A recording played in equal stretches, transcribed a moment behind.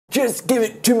Just give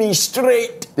it to me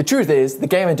straight. The truth is, the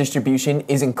gamma distribution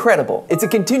is incredible. It's a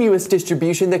continuous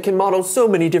distribution that can model so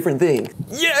many different things.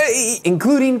 Yay!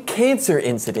 Including cancer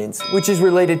incidence, which is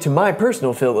related to my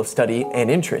personal field of study and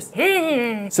interest.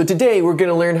 So today we're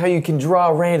gonna learn how you can draw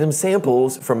random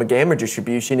samples from a gamma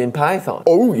distribution in Python.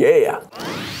 Oh yeah!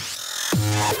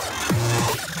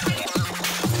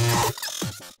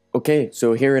 Okay,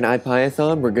 so here in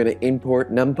IPython, we're gonna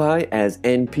import Numpy as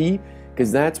np,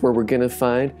 because that's where we're gonna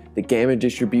find the gamma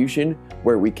distribution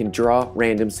where we can draw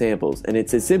random samples. And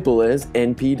it's as simple as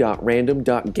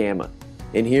np.random.gamma.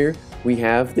 In here, we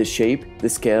have the shape, the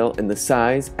scale, and the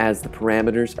size as the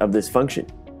parameters of this function.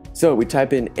 So we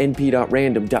type in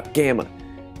np.random.gamma,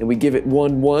 and we give it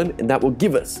 1, 1, and that will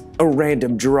give us a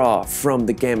random draw from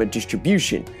the gamma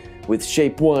distribution with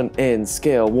shape 1 and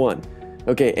scale 1.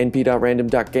 Okay,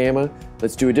 np.random.gamma,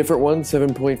 let's do a different one,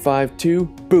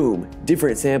 7.52, boom,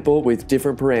 different sample with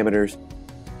different parameters.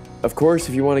 Of course,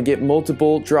 if you want to get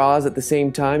multiple draws at the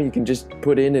same time, you can just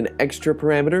put in an extra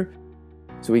parameter.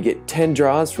 So we get 10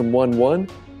 draws from 1, 1.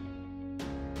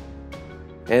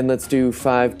 And let's do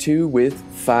 5, 2 with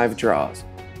 5 draws.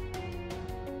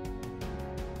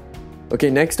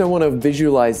 Okay, next I want to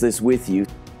visualize this with you.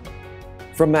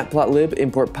 From matplotlib,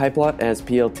 import pyplot as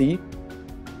plt.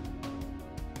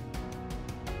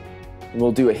 And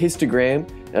we'll do a histogram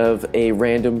of a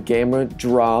random gamma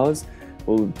draws.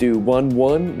 We'll do 1,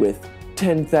 1 with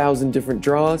 10,000 different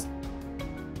draws.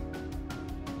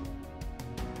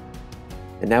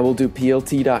 And now we'll do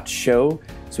plt.show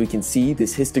so we can see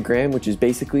this histogram, which is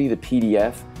basically the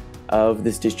PDF of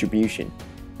this distribution.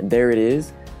 And there it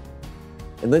is.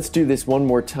 And let's do this one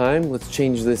more time. Let's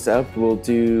change this up. We'll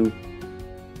do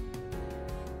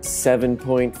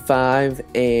 7.5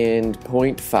 and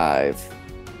 0.5.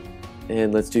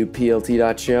 And let's do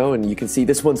plt.show, and you can see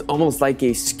this one's almost like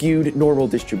a skewed normal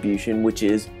distribution, which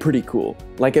is pretty cool.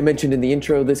 Like I mentioned in the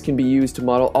intro, this can be used to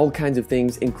model all kinds of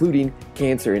things, including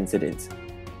cancer incidence.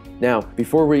 Now,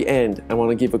 before we end, I want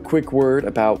to give a quick word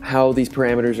about how these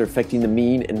parameters are affecting the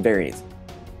mean and variance.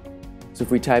 So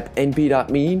if we type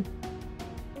np.mean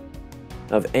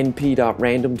of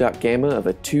np.random.gamma of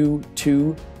a 2,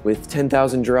 2 with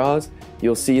 10,000 draws,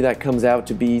 you'll see that comes out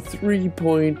to be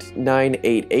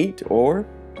 3.988 or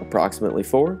approximately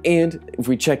 4. And if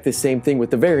we check the same thing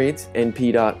with the variance,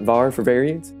 np.var for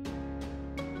variance,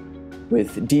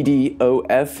 with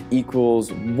DDOF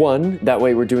equals 1, that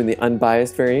way we're doing the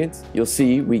unbiased variance, you'll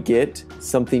see we get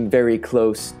something very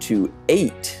close to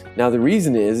 8. Now the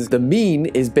reason is the mean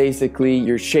is basically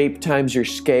your shape times your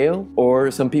scale, or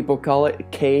some people call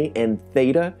it K and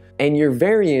theta. And your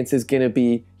variance is going to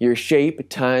be your shape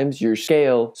times your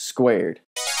scale squared.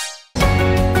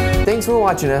 Thanks for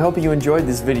watching. I hope you enjoyed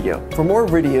this video. For more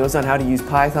videos on how to use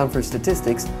Python for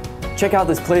statistics, check out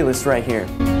this playlist right here.